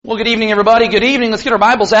Well, good evening, everybody. Good evening. Let's get our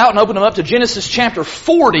Bibles out and open them up to Genesis chapter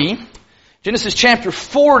 40. Genesis chapter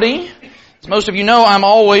 40. As most of you know, I'm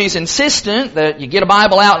always insistent that you get a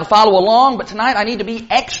Bible out and follow along, but tonight I need to be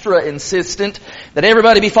extra insistent that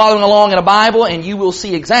everybody be following along in a Bible, and you will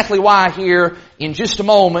see exactly why here in just a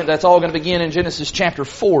moment. That's all going to begin in Genesis chapter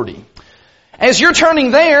 40. As you're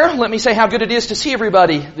turning there, let me say how good it is to see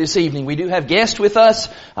everybody this evening. We do have guests with us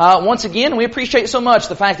once again, and we appreciate so much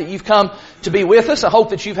the fact that you've come to be with us. I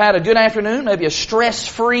hope that you've had a good afternoon, maybe a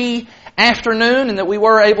stress-free afternoon, and that we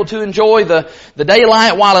were able to enjoy the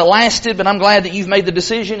daylight while it lasted. But I'm glad that you've made the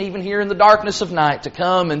decision, even here in the darkness of night, to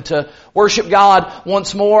come and to worship God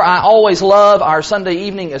once more. I always love our Sunday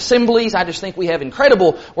evening assemblies. I just think we have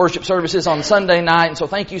incredible worship services on Sunday night, and so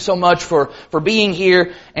thank you so much for being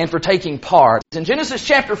here and for taking part. In Genesis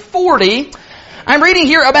chapter 40, I'm reading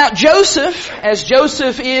here about Joseph, as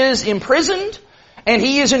Joseph is imprisoned, and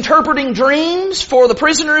he is interpreting dreams for the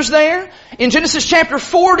prisoners there. In Genesis chapter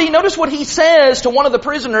 40, notice what he says to one of the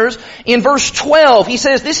prisoners in verse 12. He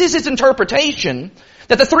says, this is his interpretation,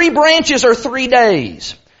 that the 3 branches are 3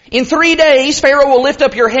 days. In 3 days, Pharaoh will lift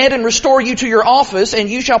up your head and restore you to your office, and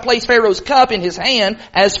you shall place Pharaoh's cup in his hand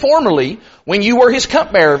as formerly when you were his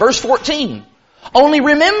cupbearer. Verse 14. Only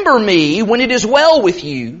remember me when it is well with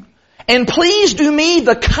you, and please do me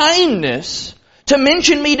the kindness to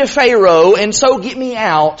mention me to Pharaoh and so get me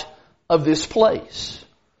out of this place.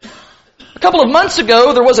 A couple of months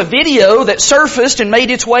ago, there was a video that surfaced and made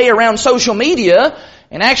its way around social media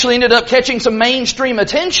and actually ended up catching some mainstream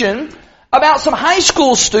attention about some high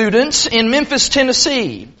school students in Memphis,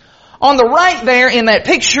 Tennessee. On the right there in that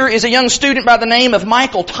picture is a young student by the name of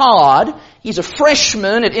Michael Todd. He's a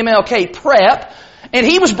freshman at MLK Prep. And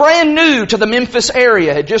he was brand new to the Memphis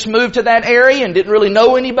area, had just moved to that area and didn't really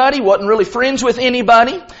know anybody, wasn't really friends with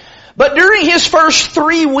anybody. But during his first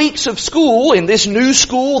 3 weeks of school, in this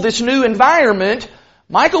new environment,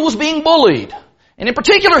 Michael was being bullied. And in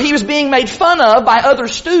particular, he was being made fun of by other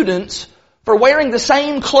students for wearing the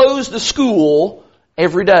same clothes to school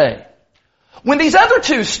every day. When these other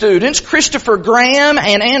 2 students, Christopher Graham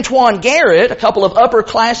and Antoine Garrett, a couple of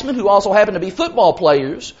upperclassmen who also happened to be football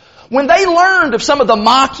players, when they learned of some of the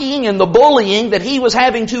mocking and the bullying that he was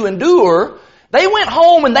having to endure, they went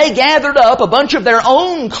home and they gathered up a bunch of their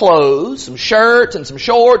own clothes, some shirts and some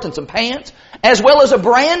shorts and some pants, as well as a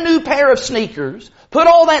brand new pair of sneakers, put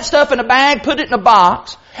all that stuff in a bag, put it in a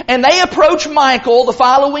box, and they approached Michael the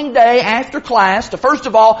following day after class to first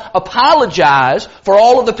of all apologize for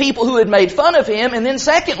all of the people who had made fun of him, and then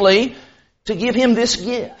secondly, to give him this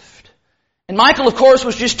gift. And Michael, of course,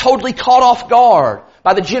 was just totally caught off guard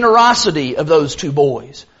by the generosity of those 2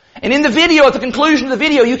 boys. And in the video, at the conclusion of the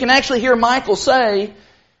video, you can actually hear Michael say,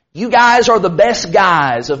 you guys are the best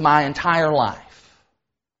guys of my entire life.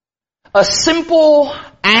 A simple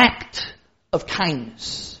act of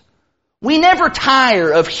kindness. We never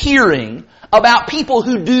tire of hearing about people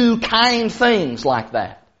who do kind things like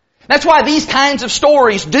that. That's why these kinds of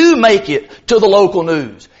stories do make it to the local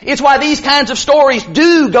news. It's why these kinds of stories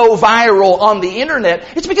do go viral on the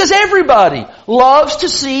internet. It's because everybody loves to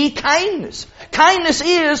see kindness. Kindness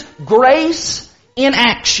is grace in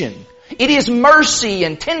action. It is mercy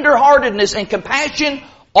and tenderheartedness and compassion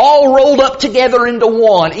all rolled up together into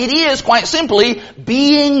one. It is, quite simply,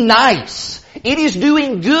 being nice. It is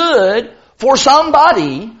doing good for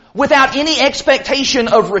somebody without any expectation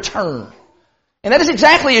of return. And that is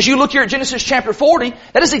exactly, as you look here at Genesis chapter 40,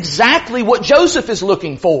 that is exactly what Joseph is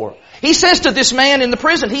looking for. He says to this man in the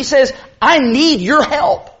prison, he says, I need your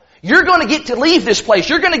help. You're going to get to leave this place.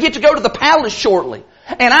 You're going to get to go to the palace shortly.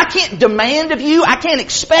 And I can't demand of you, I can't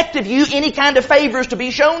expect of you any kind of favors to be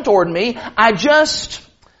shown toward me. I just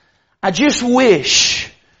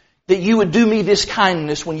wish that you would do me this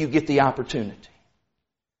kindness when you get the opportunity.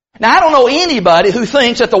 Now, I don't know anybody who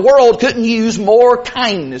thinks that the world couldn't use more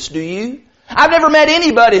kindness, do you? I've never met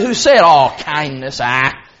anybody who said, oh, kindness,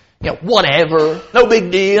 whatever, no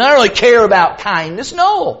big deal, I don't really care about kindness.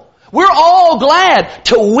 No. We're all glad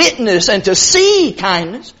to witness and to see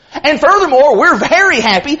kindness. And furthermore, we're very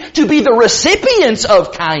happy to be the recipients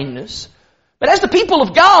of kindness. But as the people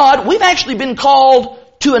of God, we've actually been called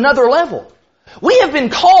to another level. We have been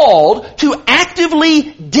called to actively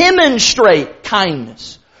demonstrate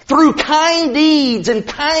kindness. Through kind deeds and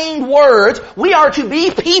kind words, we are to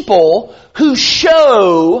be people who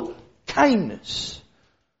show kindness.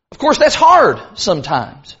 Of course, that's hard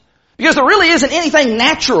sometimes, because there really isn't anything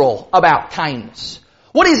natural about kindness.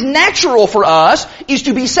 What is natural for us is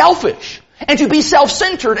to be selfish, and to be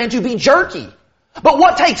self-centered, and to be jerky. But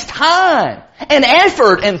what takes time and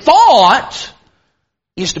effort and thought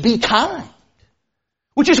is to be kind.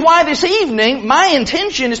 Which is why this evening, my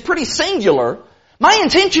intention is pretty singular. My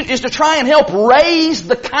intention is to try and help raise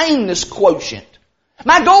the kindness quotient.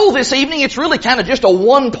 My goal this evening, it's really kind of just a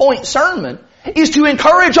one-point sermon, is to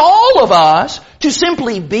encourage all of us to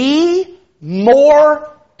simply be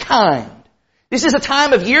more kind. This is a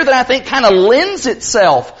time of year that I think kind of lends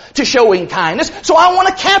itself to showing kindness, so I want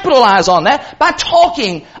to capitalize on that by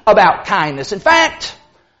talking about kindness. In fact,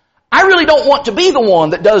 I really don't want to be the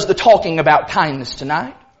one that does the talking about kindness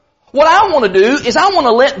tonight. What I want to do is I want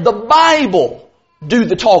to let the Bible do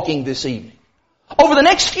the talking this evening. Over the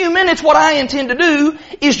next few minutes, what I intend to do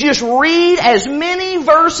is just read as many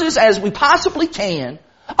verses as we possibly can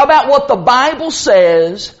about what the Bible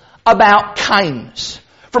says about kindness.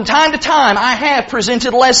 From time to time, I have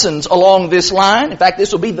presented lessons along this line. In fact,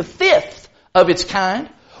 this will be the 5th of its kind,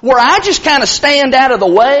 where I just kind of stand out of the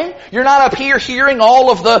way. You're not up here hearing all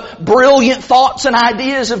of the brilliant thoughts and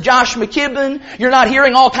ideas of Josh McKibben. You're not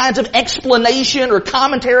hearing all kinds of explanation or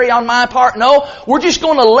commentary on my part. No, we're just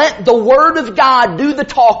going to let the Word of God do the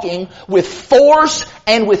talking with force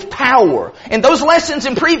and with power. And those lessons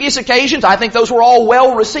in previous occasions, I think those were all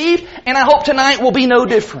well received, and I hope tonight will be no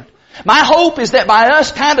different. My hope is that by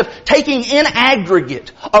us kind of taking in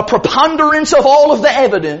aggregate a preponderance of all of the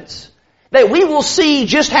evidence, that we will see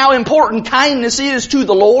just how important kindness is to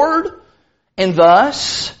the Lord, and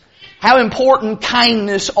thus how important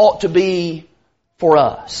kindness ought to be for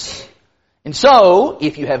us. And so,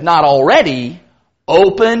 if you have not already,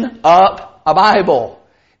 open up a Bible.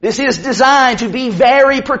 This is designed to be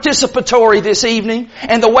very participatory this evening,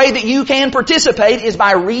 and the way that you can participate is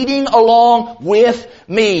by reading along with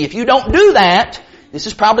me. If you don't do that, this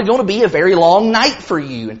is probably going to be a very long night for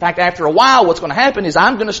you. In fact, after a while, what's going to happen is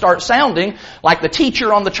I'm going to start sounding like the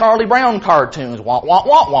teacher on the Charlie Brown cartoons. Want,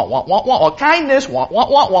 kindness,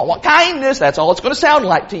 want, kindness. That's all it's going to sound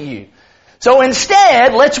like to you. So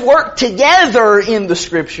instead, let's work together in the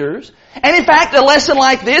Scriptures. And in fact, a lesson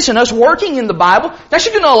like this and us working in the Bible, that's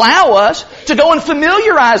actually going to allow us to go and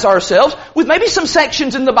familiarize ourselves with maybe some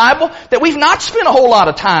sections in the Bible that we've not spent a whole lot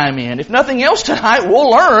of time in. If nothing else tonight, we'll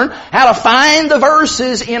learn how to find the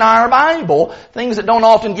verses in our Bible, things that don't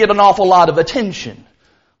often get an awful lot of attention.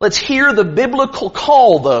 Let's hear the biblical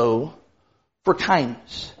call, though, for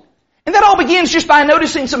kindness. And that all begins just by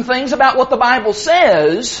noticing some things about what the Bible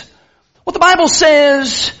says. What the Bible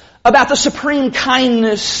says about the supreme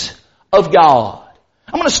kindness of God.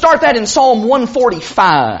 I'm going to start that in Psalm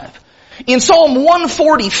 145. In Psalm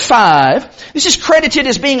 145, this is credited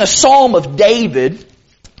as being a Psalm of David.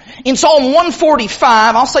 In Psalm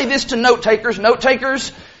 145, I'll say this to note takers. Note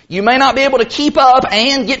takers, you may not be able to keep up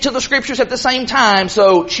and get to the Scriptures at the same time,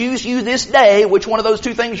 so choose you this day which one of those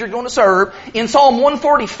two things you're going to serve. In Psalm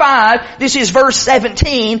 145, this is verse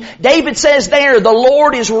 17, David says there, "The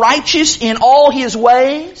Lord is righteous in all His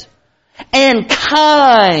ways and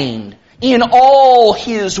kind in all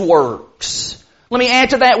His works." Let me add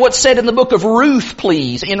to that what's said in the book of Ruth,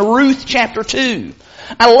 please, in Ruth chapter 2.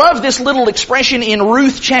 I love this little expression in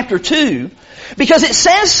Ruth chapter 2 because it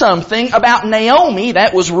says something about Naomi,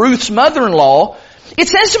 that was Ruth's mother-in-law. It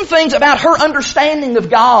says some things about her understanding of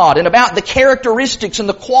God and about the characteristics and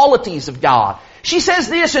the qualities of God. She says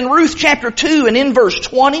this in Ruth chapter 2 and in verse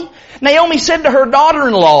 20. Naomi said to her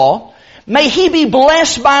daughter-in-law, "May he be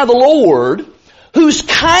blessed by the Lord, whose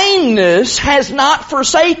kindness has not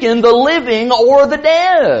forsaken the living or the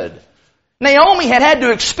dead." Naomi had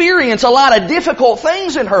to experience a lot of difficult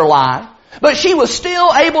things in her life, but she was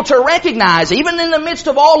still able to recognize, even in the midst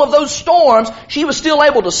of all of those storms, she was still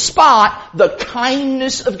able to spot the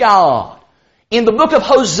kindness of God. In the book of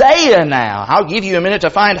Hosea now, I'll give you a minute to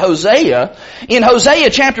find Hosea. In Hosea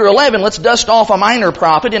chapter 11, let's dust off a minor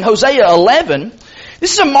prophet. In Hosea 11,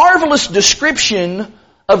 this is a marvelous description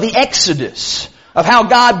of the Exodus, of how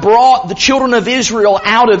God brought the children of Israel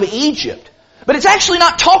out of Egypt. But it's actually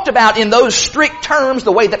not talked about in those strict terms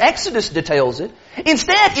the way that Exodus details it.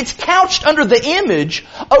 Instead, it's couched under the image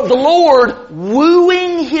of the Lord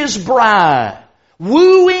wooing His bride,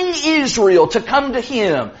 wooing Israel to come to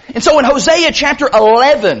Him. And so in Hosea chapter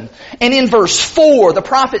 11 and in verse 4, the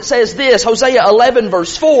prophet says this, Hosea 11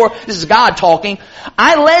 verse 4, this is God talking,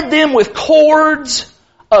 "I led them with cords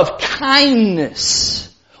of kindness,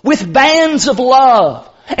 with bands of love.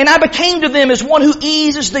 And I became to them as one who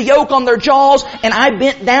eases the yoke on their jaws, and I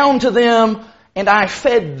bent down to them, and I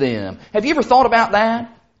fed them." Have you ever thought about that?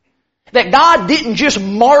 That God didn't just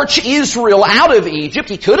march Israel out of Egypt.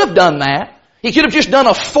 He could have done that. He could have just done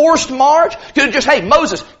a forced march. Could have just, "Hey,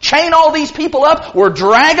 Moses, chain all these people up. We're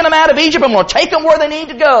dragging them out of Egypt. I'm going to take them where they need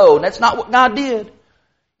to go." And that's not what God did.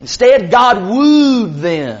 Instead, God wooed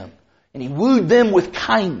them, and He wooed them with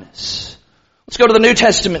kindness. Let's go to the New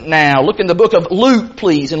Testament now. Look in the book of Luke,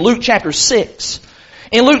 please, in Luke chapter 6.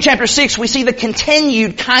 In Luke chapter 6, we see the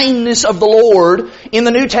continued kindness of the Lord in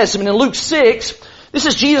the New Testament. In Luke 6, this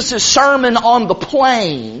is Jesus' sermon on the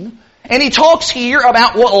plain. And he talks here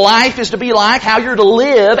about what life is to be like, how you're to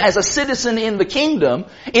live as a citizen in the kingdom.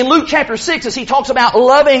 In Luke chapter 6, as he talks about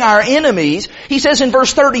loving our enemies, he says in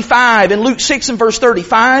verse 35, in Luke 6 and verse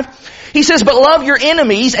 35, he says, "But love your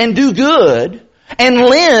enemies and do good, and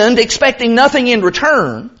lend, expecting nothing in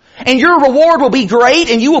return. And your reward will be great,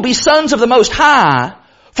 and you will be sons of the Most High.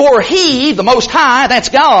 For He, the Most High, that's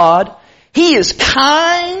God, He is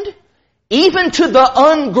kind even to the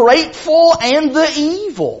ungrateful and the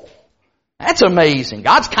evil." That's amazing.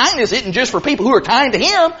 God's kindness isn't just for people who are kind to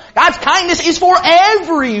Him. God's kindness is for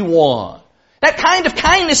everyone. That kind of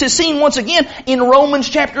kindness is seen once again in Romans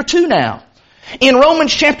chapter 2 now. In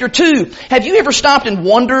Romans chapter 2, have you ever stopped and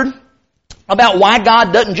wondered about why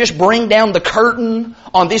God doesn't just bring down the curtain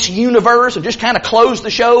on this universe and just kind of close the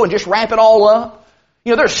show and just wrap it all up?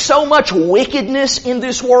 You know, there's so much wickedness in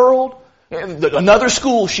this world. Another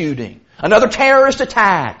school shooting, another terrorist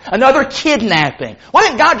attack, another kidnapping. Why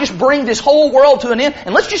didn't God just bring this whole world to an end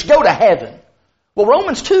and let's just go to heaven? Well,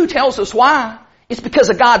 Romans 2 tells us why. It's because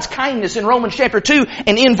of God's kindness. In Romans chapter 2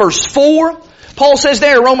 and in verse 4, Paul says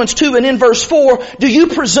there, Romans 2 and in verse 4, "Do you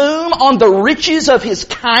presume on the riches of His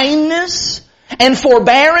kindness and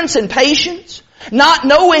forbearance and patience, not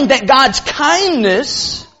knowing that God's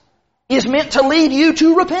kindness is meant to lead you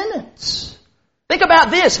to repentance?" Think about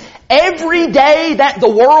this. Every day that the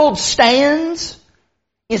world stands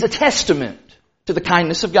is a testament to the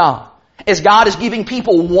kindness of God, as God is giving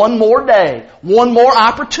people one more day, one more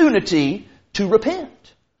opportunity to repent.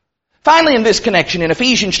 Finally, in this connection, in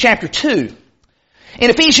Ephesians chapter 2, in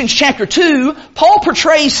Ephesians chapter 2, Paul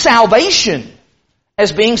portrays salvation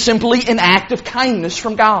as being simply an act of kindness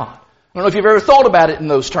from God. I don't know if you've ever thought about it in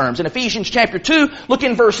those terms. In Ephesians chapter 2, look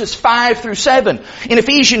in verses 5 through 7. In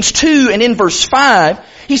Ephesians 2 and in verse 5,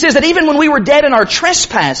 he says that even when we were dead in our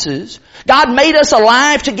trespasses, God made us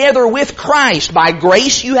alive together with Christ. By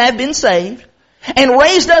grace you have been saved, and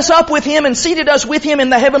raised us up with Him and seated us with Him in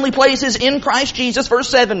the heavenly places in Christ Jesus. Verse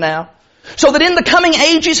 7 now. "So that in the coming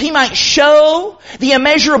ages He might show the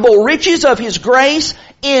immeasurable riches of His grace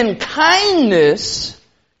in kindness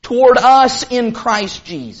toward us in Christ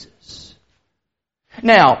Jesus."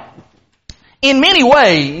 Now, in many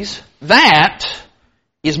ways, that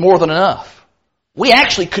is more than enough. We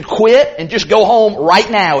actually could quit and just go home right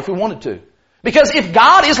now if we wanted to. Because if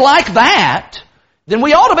God is like that, then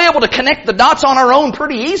we ought to be able to connect the dots on our own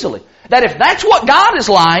pretty easily. That if that's what God is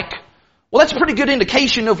like, well, that's a pretty good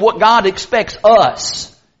indication of what God expects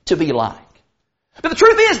us to be like. But the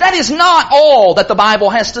truth is, that is not all that the Bible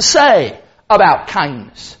has to say about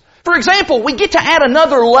kindness. For example, we get to add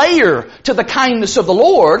another layer to the kindness of the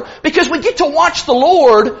Lord because we get to watch the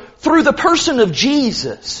Lord through the person of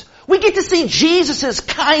Jesus. We get to see Jesus'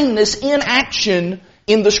 kindness in action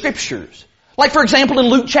in the Scriptures. Like, for example, in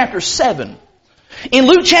Luke chapter 7. In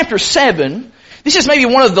Luke chapter 7, this is maybe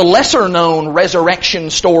one of the lesser known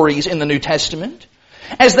resurrection stories in the New Testament,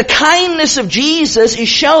 as the kindness of Jesus is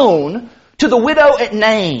shown to the widow at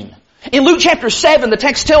Nain. In Luke chapter 7, the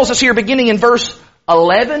text tells us here, beginning in verse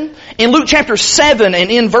 11, in Luke chapter 7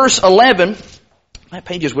 and in verse 11, my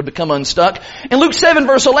pages would become unstuck. In Luke 7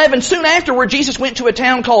 verse 11, soon afterward Jesus went to a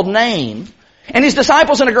town called Nain, and His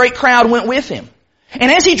disciples and a great crowd went with Him. And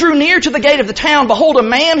as He drew near to the gate of the town, behold, a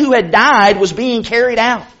man who had died was being carried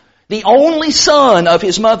out, the only son of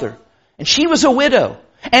his mother. And she was a widow,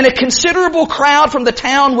 and a considerable crowd from the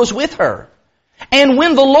town was with her. And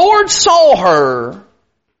when the Lord saw her,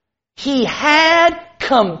 He had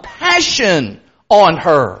compassion on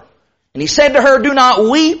her. And He said to her, "Do not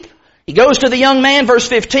weep." He goes to the young man, verse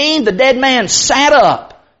 15, the dead man sat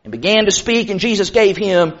up and began to speak, and Jesus gave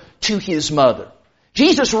him to his mother.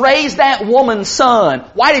 Jesus raised that woman's son.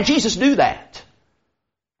 Why did Jesus do that?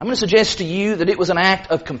 I'm going to suggest to you that it was an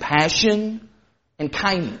act of compassion and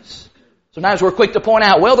kindness. Sometimes we're quick to point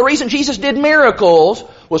out, well, the reason Jesus did miracles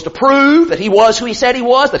was to prove that He was who He said He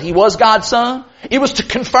was, that He was God's Son. It was to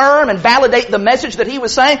confirm and validate the message that He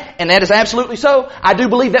was saying, and that is absolutely so. I do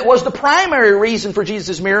believe that was the primary reason for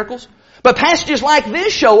Jesus' miracles. But passages like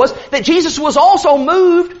this show us that Jesus was also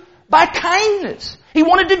moved by kindness. He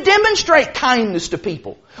wanted to demonstrate kindness to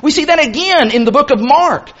people. We see that again in the book of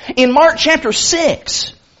Mark. In Mark chapter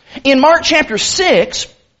 6. In Mark chapter 6,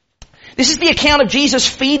 this is the account of Jesus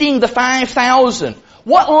feeding the 5,000.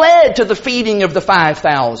 What led to the feeding of the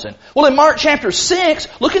 5,000? Well, in Mark chapter 6,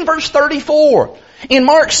 look in verse 34. In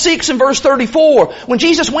Mark 6 and verse 34, when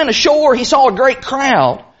Jesus went ashore, He saw a great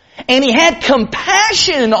crowd, and He had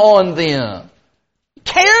compassion on them.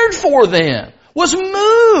 cared for them, was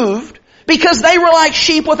moved because they were like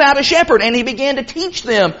sheep without a shepherd, and He began to teach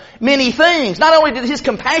them many things. Not only did His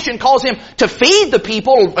compassion cause Him to feed the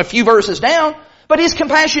people a few verses down, but His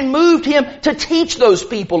compassion moved Him to teach those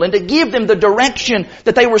people and to give them the direction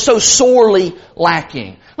that they were so sorely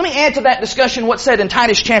lacking. Let me add to that discussion what's said in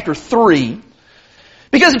Titus chapter 3.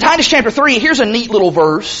 Because in Titus chapter 3, here's a neat little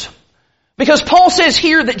verse. Because Paul says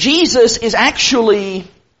here that Jesus is actually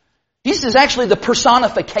the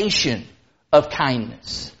personification of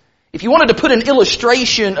kindness. If you wanted to put an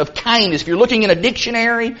illustration of kindness, if you're looking in a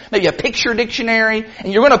dictionary, maybe a picture dictionary,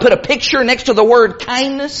 and you're going to put a picture next to the word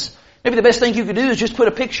kindness, maybe the best thing you could do is just put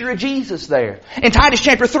a picture of Jesus there. In Titus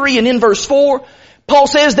chapter 3 and in verse 4, Paul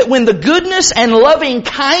says that when the goodness and loving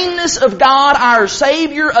kindness of God our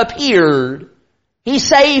Savior appeared, He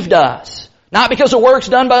saved us. Not because of works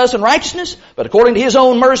done by us in righteousness, but according to His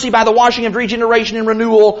own mercy by the washing of regeneration and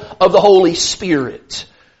renewal of the Holy Spirit.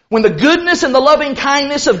 When the goodness and the loving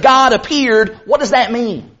kindness of God appeared, what does that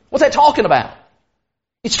mean? What's that talking about?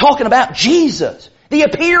 It's talking about Jesus. The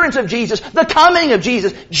appearance of Jesus. The coming of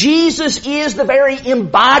Jesus. Jesus is the very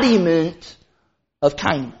embodiment of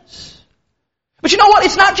kindness. But you know what?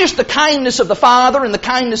 It's not just the kindness of the Father and the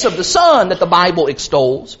kindness of the Son that the Bible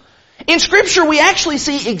extols. In Scripture, we actually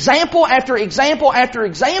see example after example after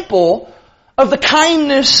example of the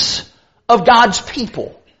kindness of God's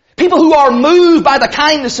people. People who are moved by the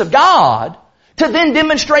kindness of God to then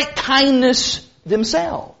demonstrate kindness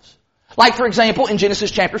themselves. Like, for example, in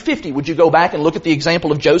Genesis chapter 50. Would you go back and look at the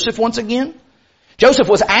example of Joseph once again? Joseph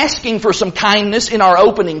was asking for some kindness in our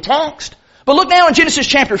opening text. But look now in Genesis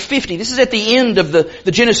chapter 50. This is at the end of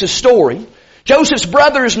the Genesis story. Joseph's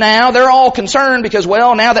brothers now, they're all concerned because,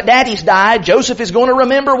 well, now that Daddy's died, Joseph is going to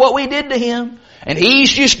remember what we did to him. And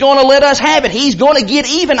he's just going to let us have it. He's going to get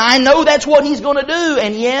even. I know that's what he's going to do.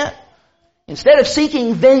 And yet, instead of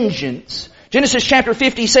seeking vengeance, Genesis chapter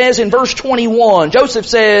 50 says in verse 21, Joseph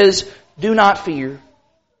says, "Do not fear.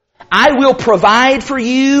 I will provide for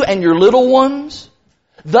you and your little ones."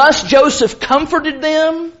 Thus Joseph comforted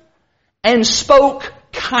them and spoke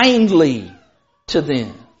kindly to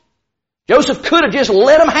them. Joseph could have just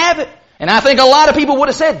let them have it. And I think a lot of people would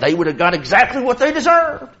have said they would have got exactly what they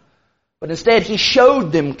deserved. But instead, he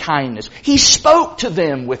showed them kindness. He spoke to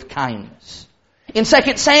them with kindness. In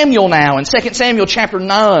 2 Samuel now, in 2 Samuel chapter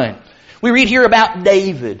 9, we read here about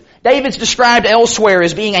David. David's described elsewhere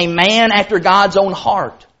as being a man after God's own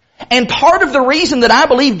heart. And part of the reason that I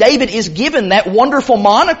believe David is given that wonderful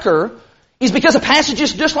moniker is because of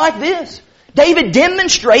passages just like this. David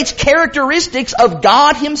demonstrates characteristics of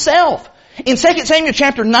God Himself. In 2 Samuel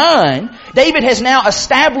chapter 9, David has now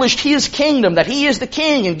established his kingdom, that he is the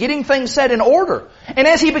king and getting things set in order. And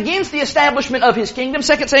as he begins the establishment of his kingdom,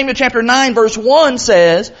 2 Samuel chapter 9 verse 1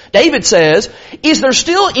 says, David says, "Is there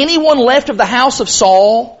still anyone left of the house of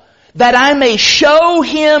Saul that I may show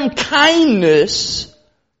him kindness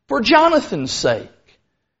for Jonathan's sake?"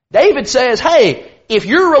 David says, hey, if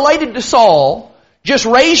you're related to Saul, just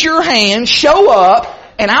raise your hand, show up,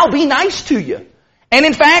 and I'll be nice to you. And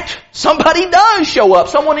in fact, somebody does show up.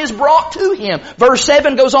 Someone is brought to him. Verse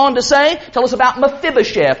 7 goes on to say, tell us about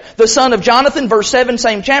Mephibosheth, the son of Jonathan. Verse 7,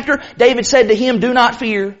 same chapter. David said to him, "Do not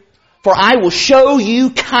fear, for I will show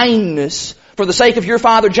you kindness for the sake of your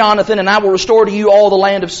father Jonathan, and I will restore to you all the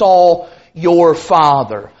land of Saul, your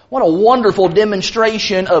father." What a wonderful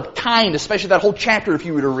demonstration of kindness, especially that whole chapter if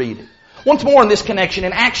you were to read it. Once more in this connection,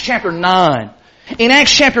 in Acts chapter 9. In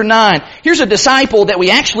Acts chapter 9, here's a disciple that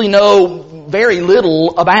we actually know very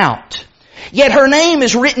little about. Yet her name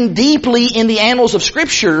is written deeply in the annals of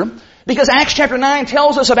Scripture because Acts chapter 9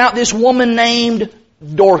 tells us about this woman named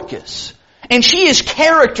Dorcas. And she is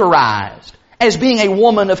characterized as being a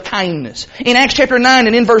woman of kindness. In Acts chapter 9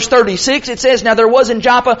 and in verse 36 it says, "Now there was in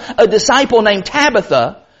Joppa a disciple named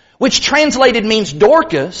Tabitha, which translated means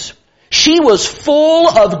Dorcas. She was full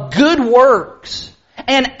of good works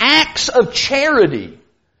and acts of charity."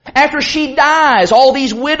 After she dies, all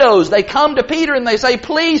these widows, they come to Peter and they say,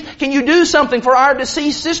 "Please, can you do something for our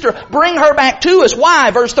deceased sister? Bring her back to us." Why?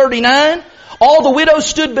 Verse 39, "All the widows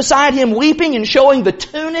stood beside him weeping and showing the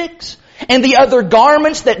tunics and the other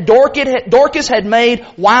garments that Dorcas had made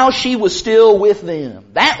while she was still with them."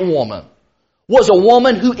 That woman was a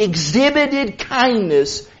woman who exhibited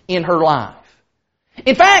kindness in her life.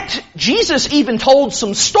 In fact, Jesus even told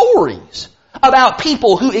some stories about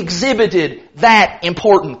people who exhibited that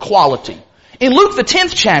important quality. In Luke the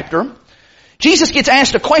 10th chapter, Jesus gets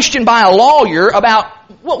asked a question by a lawyer about,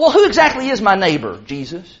 well, who exactly is my neighbor,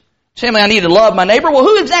 Jesus? Tell me I need to love my neighbor. Well,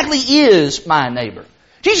 who exactly is my neighbor?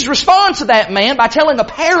 Jesus responds to that man by telling a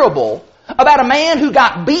parable about a man who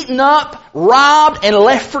got beaten up, robbed, and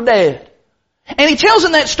left for dead. And he tells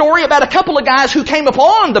in that story about a couple of guys who came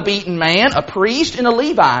upon the beaten man, a priest and a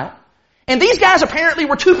Levite. And these guys apparently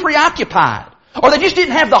were too preoccupied, or they just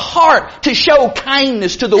didn't have the heart to show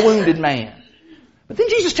kindness to the wounded man. But then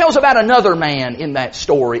Jesus tells about another man in that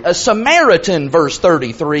story, a Samaritan, verse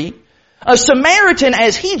 33. A Samaritan,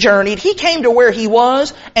 as he journeyed, he came to where he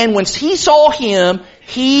was, and when he saw him,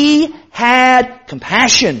 he had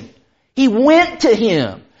compassion. He went to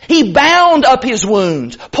him. He bound up his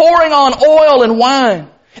wounds, pouring on oil and wine.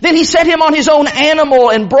 Then he set him on his own animal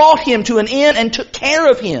and brought him to an inn and took care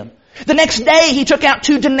of him. The next day he took out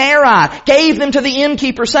 2 denarii, gave them to the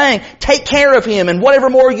innkeeper, saying, "Take care of him, and whatever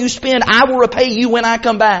more you spend, I will repay you when I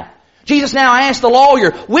come back." Jesus now asked the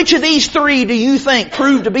lawyer, "Which of these 3 do you think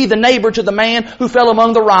proved to be the neighbor to the man who fell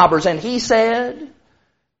among the robbers?" And he said,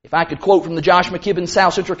 if I could quote from the Josh McKibben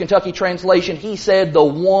South Central Kentucky translation, he said, "The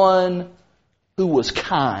one who was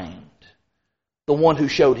kind, the one who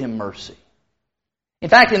showed him mercy." In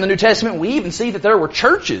fact, in the New Testament, we even see that there were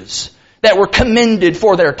churches that were commended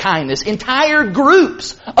for their kindness. Entire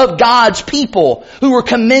groups of God's people who were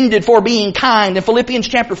commended for being kind. In Philippians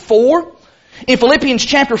chapter 4,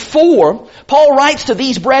 Paul writes to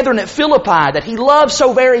these brethren at Philippi that he loved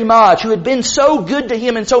so very much, who had been so good to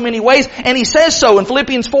him in so many ways. And he says so in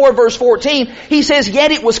Philippians 4 verse 14. He says,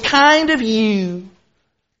 "Yet it was kind of you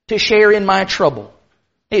to share in my trouble."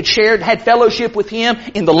 They had fellowship with him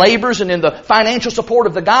in the labors and in the financial support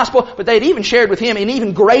of the gospel, but they had even shared with him in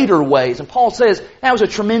even greater ways. And Paul says, that was a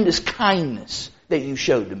tremendous kindness that you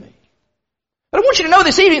showed to me. But I want you to know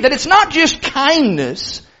this evening that it's not just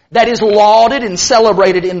kindness that is lauded and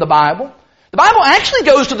celebrated in the Bible. The Bible actually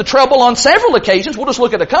goes to the trouble on several occasions, we'll just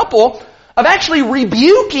look at a couple, of actually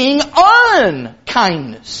rebuking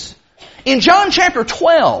unkindness. In John chapter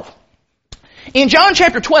 12,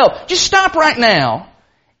 just stop right now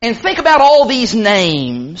and think about all these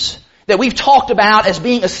names that we've talked about as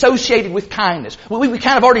being associated with kindness. We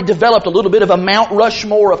kind of already developed a little bit of a Mount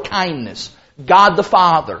Rushmore of kindness. God the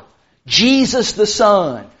Father, Jesus the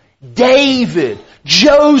Son, David,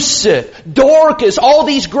 Joseph, Dorcas, all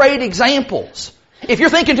these great examples. If you're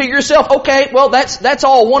thinking to yourself, okay, well that's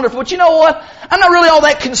all wonderful, but you know what? I'm not really all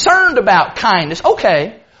that concerned about kindness.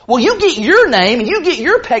 Okay, well you get your name and you get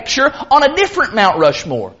your picture on a different Mount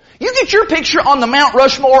Rushmore. You get your picture on the Mount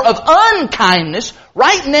Rushmore of unkindness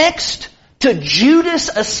right next to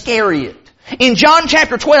Judas Iscariot. In John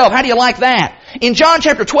chapter 12, how do you like that? In John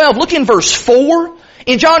chapter 12, look in verse 4.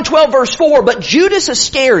 In John 12 verse 4, "But Judas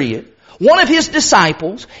Iscariot, one of his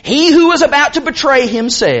disciples, he who was about to betray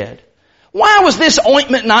him, said, 'Why was this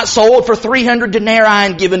ointment not sold for 300 denarii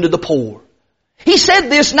and given to the poor?' He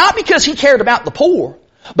said this not because he cared about the poor,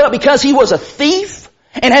 but because he was a thief,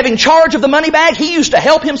 and having charge of the money bag, he used to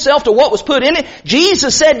help himself to what was put in it.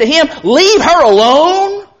 Jesus said to him, 'Leave her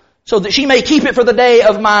alone, so that she may keep it for the day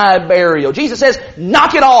of my burial.'" Jesus says,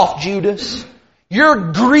 knock it off, Judas.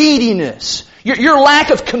 Your greediness, your lack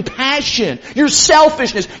of compassion, your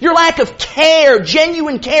selfishness, your lack of care,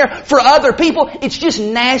 genuine care for other people, it's just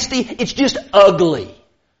nasty, it's just ugly.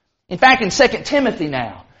 In fact, in 2 Timothy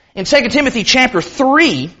now, in 2 Timothy chapter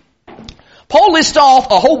 3, Paul lists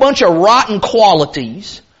off a whole bunch of rotten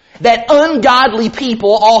qualities that ungodly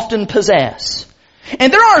people often possess.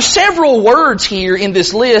 And there are several words here in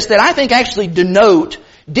this list that I think actually denote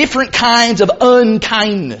different kinds of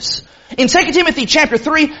unkindness. In 2 Timothy chapter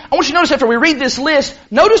 3, I want you to notice after we read this list,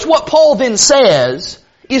 notice what Paul then says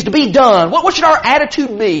is to be done. What should our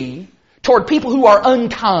attitude be toward people who are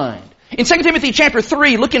unkind? In 2 Timothy chapter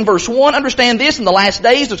 3, look in verse 1, understand this, in the last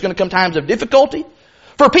days there's going to come times of difficulty.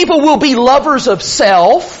 For people will be lovers of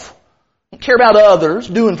self, don't care about others,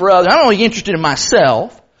 doing for others. I'm only interested in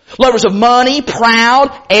myself. Lovers of money,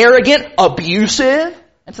 proud, arrogant, abusive.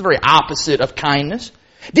 That's the very opposite of kindness.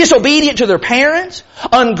 Disobedient to their parents,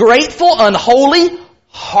 ungrateful, unholy,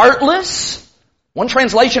 heartless. One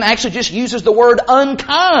translation actually just uses the word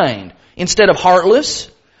unkind instead of heartless.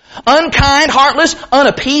 Unkind, heartless,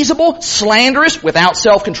 unappeasable, slanderous, without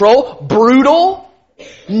self-control, brutal,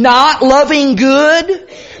 not loving good,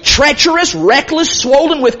 treacherous, reckless,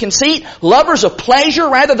 swollen with conceit, lovers of pleasure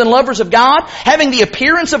rather than lovers of God, having the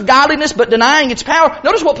appearance of godliness but denying its power.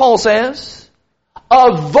 Notice what Paul says.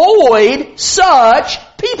 Avoid such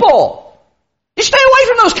people. You stay away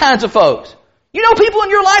from those kinds of folks. You know people in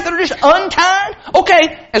your life that are just unkind?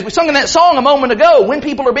 Okay, as we sung in that song a moment ago, when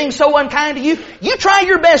people are being so unkind to you, you try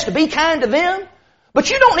your best to be kind to them. But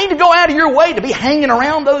you don't need to go out of your way to be hanging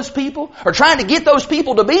around those people or trying to get those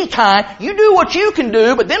people to be kind. You do what you can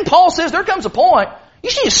do, but then Paul says there comes a point you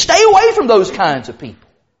need to stay away from those kinds of people.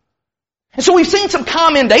 And so we've seen some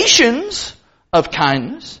commendations of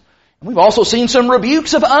kindness. And we've also seen some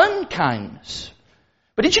rebukes of unkindness.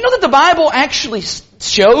 But did you know that the Bible actually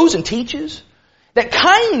shows and teaches that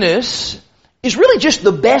kindness is really just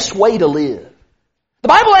the best way to live? The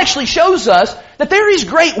Bible actually shows us that there is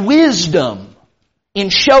great wisdom in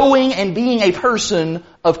showing and being a person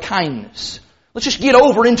of kindness. Let's just get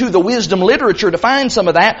over into the wisdom literature to find some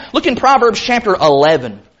of that. Look in Proverbs chapter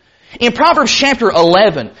 11. In Proverbs chapter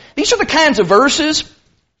 11, these are the kinds of verses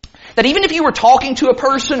that even if you were talking to a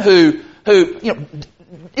person who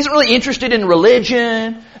isn't really interested in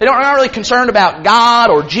religion, they're not really concerned about God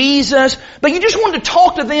or Jesus, but you just wanted to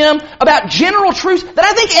talk to them about general truths that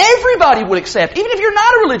I think everybody would accept, even if you're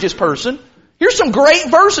not a religious person. Here's some great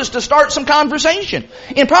verses to start some conversation.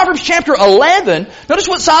 In Proverbs chapter 11, notice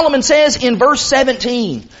what Solomon says in verse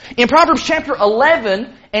 17. In Proverbs chapter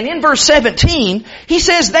 11 and in verse 17, he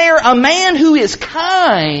says there, a man who is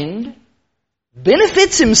kind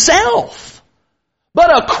benefits himself,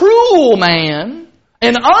 but a cruel man,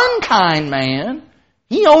 an unkind man,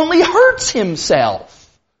 he only hurts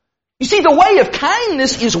himself. You see, the way of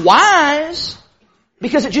kindness is wise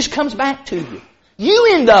because it just comes back to you. You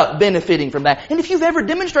end up benefiting from that. And if you've ever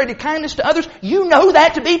demonstrated kindness to others, you know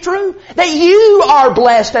that to be true. That you are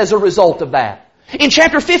blessed as a result of that. In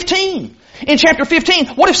chapter 15,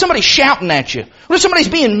 what if somebody's shouting at you? What if somebody's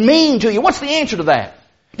being mean to you? What's the answer to that?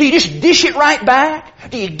 Do you just dish it right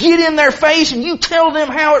back? Do you get in their face and you tell them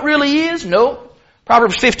how it really is? No.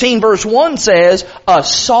 Proverbs 15 verse 1 says, a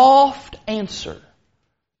soft answer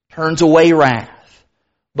turns away wrath,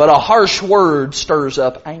 but a harsh word stirs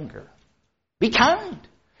up anger. Be kind.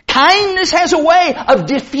 Kindness has a way of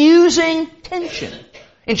diffusing tension.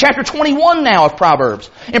 In chapter 21 now of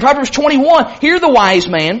Proverbs. In Proverbs 21, here the wise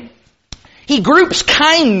man, he groups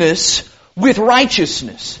kindness with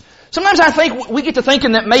righteousness. Sometimes I think we get to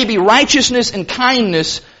thinking that maybe righteousness and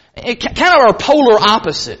kindness kind of are polar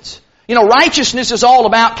opposites. You know, righteousness is all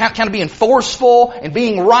about kind of being forceful and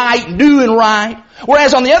being right and doing right.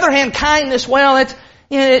 Whereas on the other hand, kindness, well,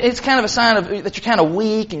 it's kind of a sign of that you're kind of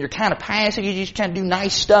weak and you're kind of passive. You just kind of do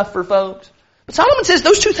nice stuff for folks. But Solomon says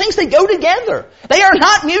those two things, they go together. They are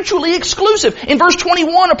not mutually exclusive. In verse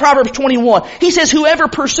 21 of Proverbs 21, he says, whoever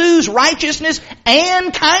pursues righteousness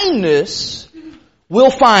and kindness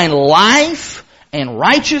will find life and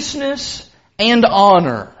righteousness and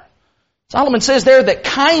honor. Solomon says there that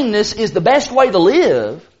kindness is the best way to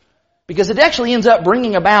live because it actually ends up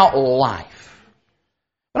bringing about life.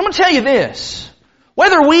 But I'm going to tell you this.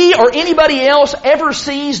 Whether we or anybody else ever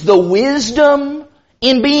sees the wisdom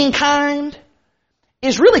in being kind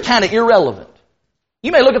is really kind of irrelevant.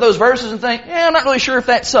 You may look at those verses and think, I'm not really sure if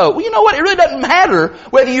that's so. Well, you know what? It really doesn't matter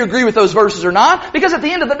whether you agree with those verses or not, because at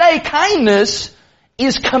the end of the day, kindness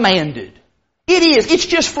is commanded. It is. It's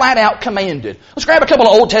just flat out commanded. Let's grab a couple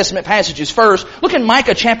of Old Testament passages first. Look in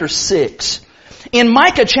Micah chapter 6. In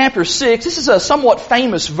Micah chapter 6, this is a somewhat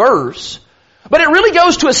famous verse, but it really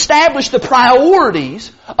goes to establish the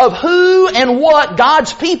priorities of who and what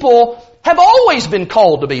God's people have always been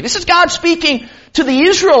called to be. This is God speaking to the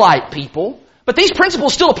Israelite people, but these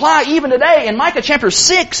principles still apply even today. In Micah chapter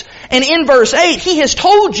 6 and in verse 8, He has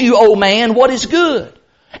told you, O man, what is good.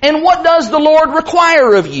 And what does the Lord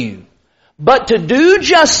require of you? But to do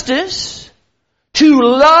justice, to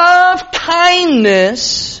love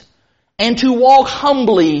kindness, and to walk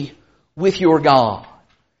humbly with your God.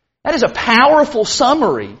 That is a powerful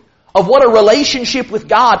summary of what a relationship with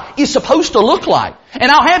God is supposed to look like.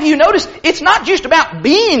 And I'll have you notice, it's not just about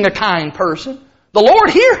being a kind person. The Lord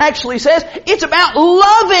here actually says it's about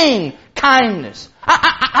loving kindness.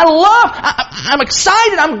 I'm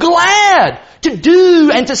excited, I'm glad to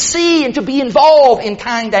do and to see and to be involved in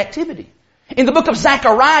kind activity. In the book of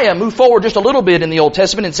Zechariah, move forward just a little bit in the Old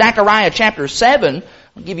Testament, in Zechariah chapter 7,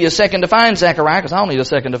 I'll give you a second to find Zechariah because I'll need a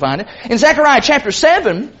second to find it. In Zechariah chapter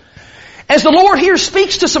 7, as the Lord here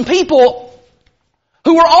speaks to some people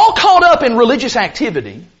who were all caught up in religious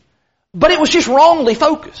activity, but it was just wrongly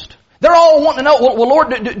focused. They're all wanting to know, well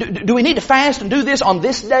Lord, do we need to fast and do this on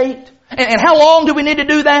this date? And how long do we need to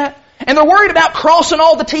do that? And they're worried about crossing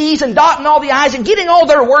all the T's and dotting all the I's and getting all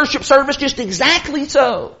their worship service just exactly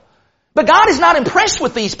so. But God is not impressed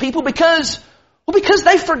with these people because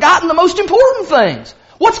they've forgotten the most important things.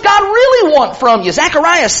 What's God really want from you?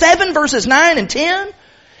 Zechariah 7 verses 9 and 10.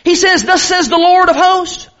 He says, thus says the Lord of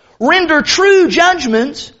hosts, render true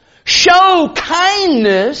judgments, show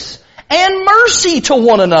kindness and mercy to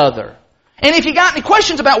one another. And if you got any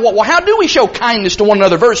questions about, well, how do we show kindness to one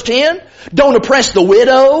another? Verse 10, don't oppress the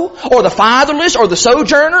widow or the fatherless or the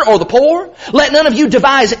sojourner or the poor. Let none of you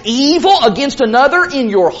devise evil against another in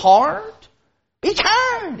your heart. Be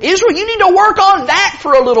kind. Israel, you need to work on that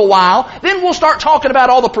for a little while. Then we'll start talking about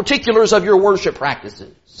all the particulars of your worship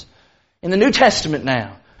practices. In the New Testament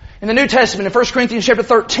now. In the New Testament, in 1 Corinthians chapter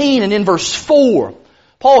 13 and in verse 4,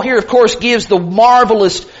 Paul here, of course, gives the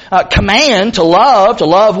marvelous command to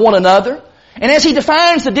love one another. And as he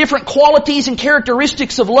defines the different qualities and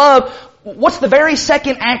characteristics of love, what's the very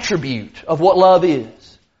second attribute of what love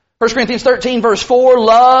is? 1 Corinthians 13 verse 4,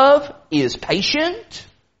 love is patient.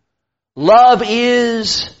 Love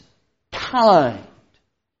is kind.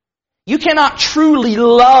 You cannot truly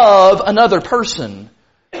love another person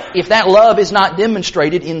if that love is not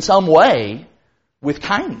demonstrated in some way with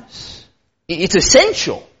kindness. It's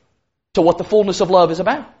essential to what the fullness of love is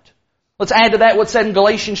about. Let's add to that what's said in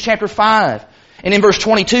Galatians chapter 5 and in verse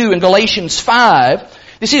 22 in Galatians 5.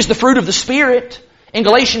 This is the fruit of the Spirit. In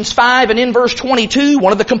Galatians 5 and in verse 22,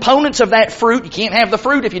 one of the components of that fruit, you can't have the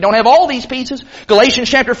fruit if you don't have all these pieces. Galatians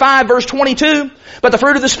chapter 5 verse 22, but the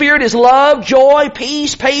fruit of the Spirit is love, joy,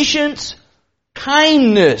 peace, patience,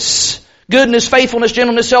 kindness, goodness, faithfulness,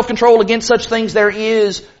 gentleness, self-control. Against such things there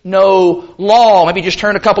is no law. Maybe just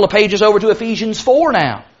turn a couple of pages over to Ephesians 4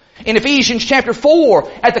 now. In Ephesians chapter 4,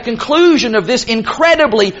 at the conclusion of this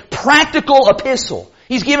incredibly practical epistle,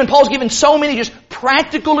 Paul's given so many just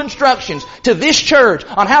practical instructions to this church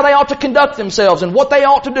on how they ought to conduct themselves and what they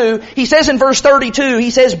ought to do. He says in verse 32,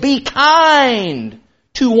 he says, be kind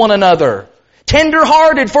to one another,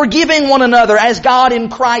 tender-hearted, forgiving one another as God in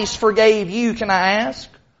Christ forgave you. Can I ask?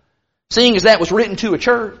 Seeing as that was written to a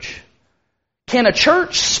church, can a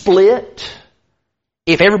church split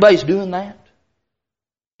if everybody's doing that?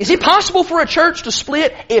 Is it possible for a church to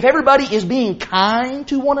split if everybody is being kind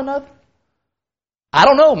to one another? I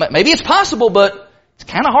don't know. Maybe it's possible, but it's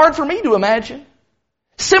kind of hard for me to imagine.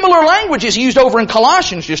 Similar language is used over in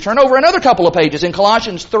Colossians. Just turn over another couple of pages. In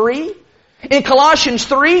Colossians 3. In Colossians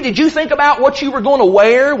 3, did you think about what you were going to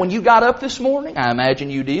wear when you got up this morning? I imagine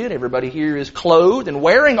you did. Everybody here is clothed and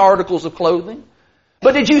wearing articles of clothing.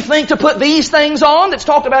 But did you think to put these things on that's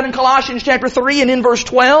talked about in Colossians chapter 3 and in verse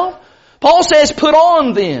 12? Paul says, put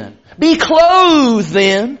on then, be clothed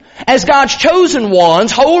then, as God's chosen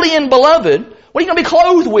ones, holy and beloved. What are you going to be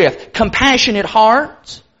clothed with? Compassionate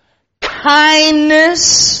hearts,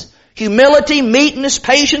 kindness, humility, meekness,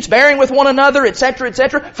 patience, bearing with one another,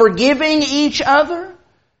 etc., forgiving each other.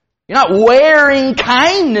 You're not wearing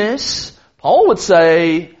kindness. Paul would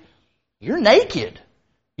say, you're naked.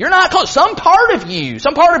 You're not clothed. Some part of you,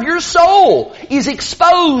 some part of your soul is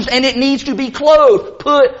exposed and it needs to be clothed.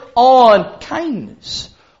 Put on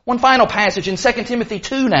kindness. One final passage in 2 Timothy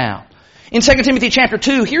 2 now. In 2 Timothy chapter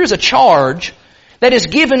 2, here's a charge that is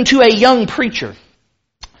given to a young preacher.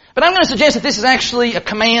 But I'm going to suggest that this is actually a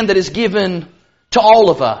command that is given to all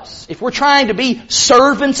of us. If we're trying to be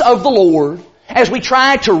servants of the Lord, as we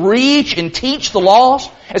try to reach and teach the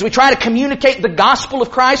lost, as we try to communicate the gospel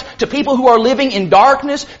of Christ to people who are living in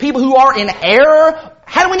darkness, people who are in error,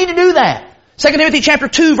 how do we need to do that? 2 Timothy chapter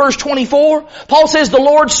 2 verse 24, Paul says the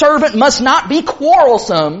Lord's servant must not be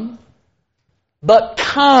quarrelsome, but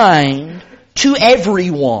kind to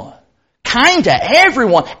everyone. Kind to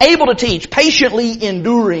everyone, able to teach, patiently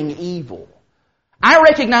enduring evil. I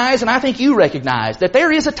recognize, and I think you recognize, that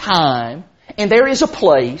there is a time and there is a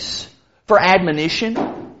place for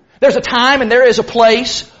admonition. There's a time and there is a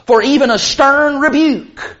place for even a stern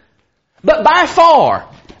rebuke. But by far,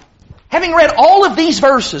 having read all of these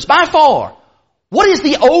verses, by far, what is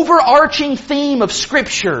the overarching theme of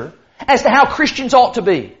Scripture as to how Christians ought to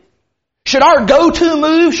be? Should our go-to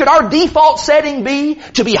move, should our default setting be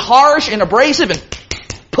to be harsh and abrasive and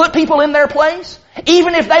put people in their place?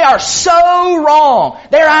 Even if they are so wrong.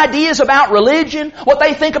 Their ideas about religion, what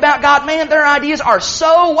they think about God, man, their ideas are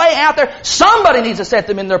so way out there. Somebody needs to set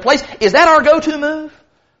them in their place. Is that our go-to move?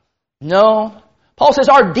 No. Paul says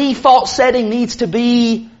our default setting needs to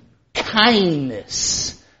be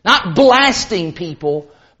kindness. Not blasting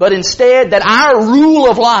people, but instead that our rule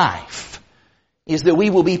of life is that we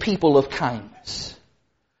will be people of kindness.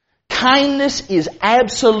 Kindness is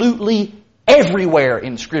absolutely everywhere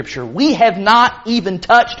in Scripture. We have not even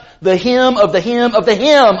touched the hem of the hem of the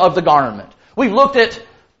hem of the garment. We've looked at,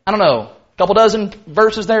 a couple dozen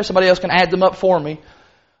verses there. Somebody else can add them up for me.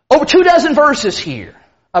 Over 24 verses here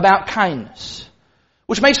about kindness.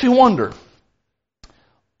 Which makes me wonder,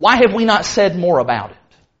 why have we not said more about it?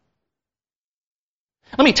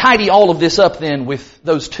 Let me tidy all of this up then with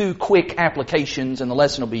those two quick applications and the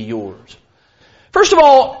lesson will be yours. First of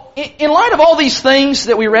all, in light of all these things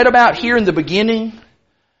that we read about here in the beginning,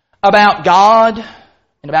 about God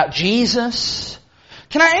and about Jesus,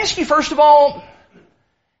 can I ask you first of all,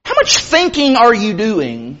 how much thinking are you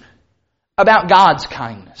doing about God's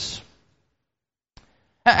kindness?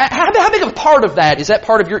 How big of a part of that is that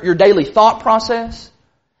part of your daily thought process?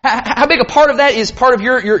 How big a part of that is part of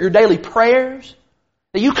your daily prayers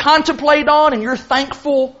that you contemplate on and you're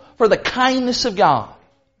thankful for the kindness of God?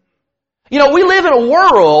 You know, we live in a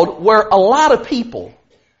world where a lot of people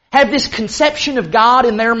have this conception of God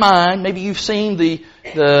in their mind. Maybe you've seen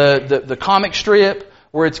the comic strip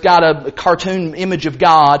where it's got a cartoon image of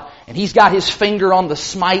God and He's got His finger on the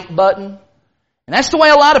smite button. And that's the way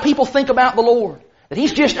a lot of people think about the Lord. That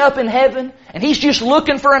He's just up in heaven and He's just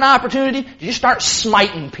looking for an opportunity to just start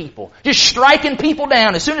smiting people. Just striking people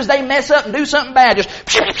down. As soon as they mess up and do something bad,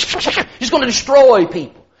 just going to destroy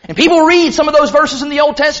people. And people read some of those verses in the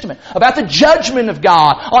Old Testament about the judgment of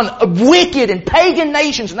God on wicked and pagan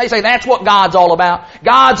nations. And they say that's what God's all about.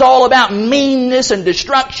 God's all about meanness and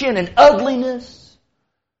destruction and ugliness.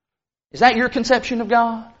 Is that your conception of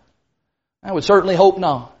God? I would certainly hope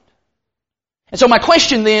not. And so my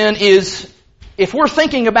question then is, if we're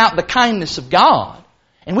thinking about the kindness of God,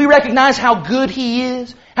 and we recognize how good He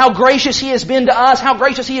is, how gracious He has been to us, how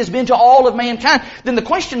gracious He has been to all of mankind, then the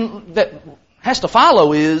question that has to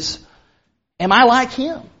follow is, am I like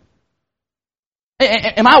Him?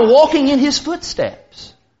 Am I walking in His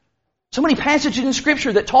footsteps? So many passages in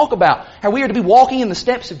Scripture that talk about how we are to be walking in the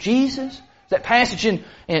steps of Jesus. That passage in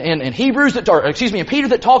Hebrews in Peter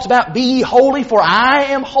that talks about, be ye holy for I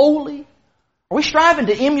am holy. Are we striving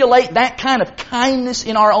to emulate that kind of kindness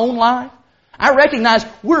in our own life? I recognize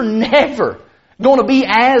we're never going to be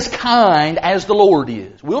as kind as the Lord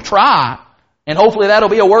is. We'll try, and hopefully that'll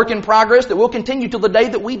be a work in progress that will continue till the day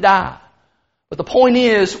that we die. But the point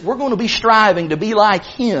is, we're going to be striving to be like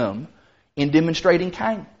Him in demonstrating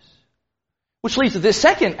kindness. Which leads to this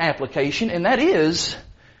second application, and that is,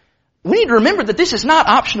 we need to remember that this is not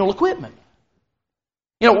optional equipment.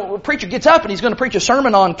 You know, a preacher gets up and he's going to preach a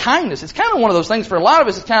sermon on kindness. It's kind of one of those things for a lot of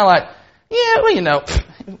us, it's kind of like, yeah, well, you know,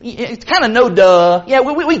 it's kind of no duh. Yeah,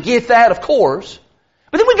 we get that, of course.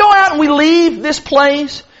 But then we go out and we leave this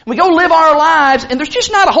place, and we go live our lives, and there's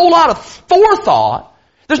just not a whole lot of forethought.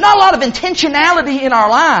 There's not a lot of intentionality in our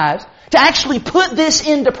lives to actually put this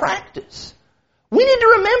into practice. We need to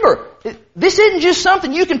remember, this isn't just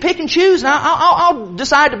something you can pick and choose, and I'll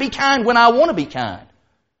decide to be kind when I want to be kind.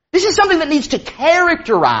 This is something that needs to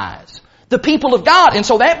characterize the people of God. And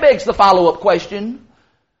so that begs the follow-up question,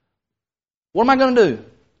 what am I going to do?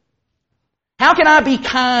 How can I be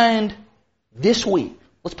kind this week?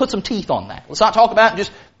 Let's put some teeth on that. Let's not talk about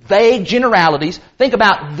just vague generalities. Think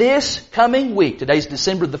about this coming week. Today's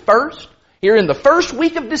December the 1st. Here in the first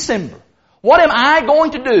week of December, what am I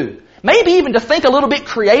going to do? Maybe even to think a little bit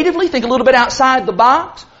creatively, think a little bit outside the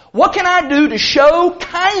box. What can I do to show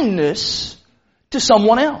kindness to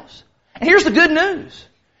someone else? And here's the good news.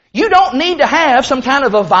 You don't need to have some kind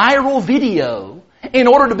of a viral video in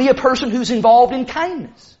order to be a person who's involved in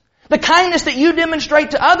kindness. The kindness that you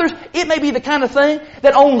demonstrate to others, it may be the kind of thing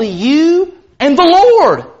that only you and the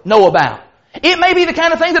Lord know about. It may be the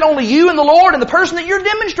kind of thing that only you and the Lord and the person that you're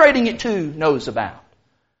demonstrating it to knows about.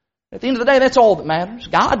 At the end of the day, that's all that matters.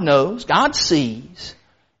 God knows, God sees,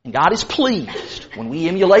 and God is pleased when we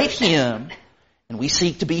emulate Him and we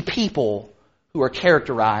seek to be people who are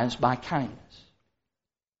characterized by kindness.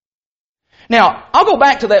 Now, I'll go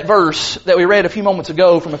back to that verse that we read a few moments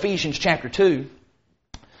ago from Ephesians chapter 2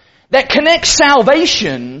 that connects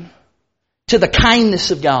salvation to the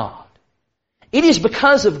kindness of God. It is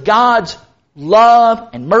because of God's love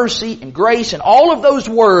and mercy and grace and all of those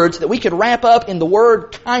words that we could wrap up in the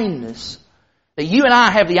word kindness that you and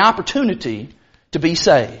I have the opportunity to be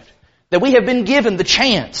saved. That we have been given the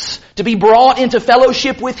chance to be brought into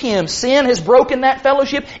fellowship with Him. Sin has broken that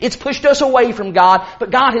fellowship. It's pushed us away from God.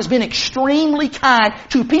 But God has been extremely kind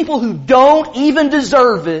to people who don't even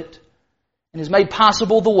deserve it and has made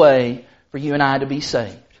possible the way for you and I to be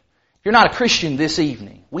saved. If you're not a Christian this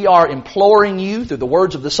evening, we are imploring you through the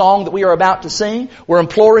words of the song that we are about to sing. We're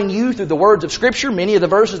imploring you through the words of Scripture. Many of the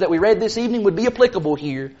verses that we read this evening would be applicable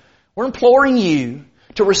here. We're imploring you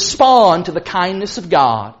to respond to the kindness of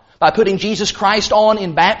God by putting Jesus Christ on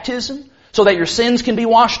in baptism so that your sins can be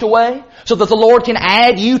washed away, so that the Lord can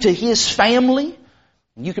add you to His family,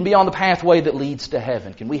 and you can be on the pathway that leads to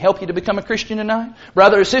heaven. Can we help you to become a Christian tonight?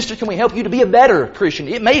 Brother or sister, can we help you to be a better Christian?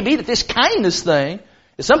 It may be that this kindness thing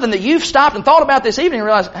is something that you've stopped and thought about this evening and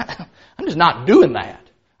realized, I'm just not doing that.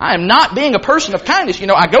 I am not being a person of kindness. You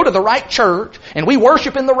know, I go to the right church, and we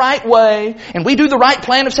worship in the right way, and we do the right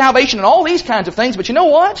plan of salvation and all these kinds of things, but you know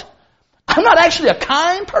what? I'm not actually a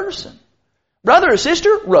kind person. Brother or sister,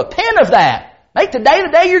 repent of that Make today the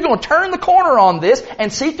day you're going to turn the corner on this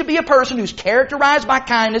and seek to be a person who's characterized by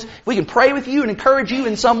kindness. If we can pray with you and encourage you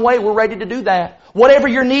in some way, we're ready to do that. Whatever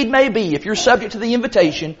your need may be, if you're subject to the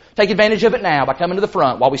invitation, take advantage of it now by coming to the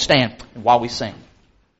front while we stand and while we sing.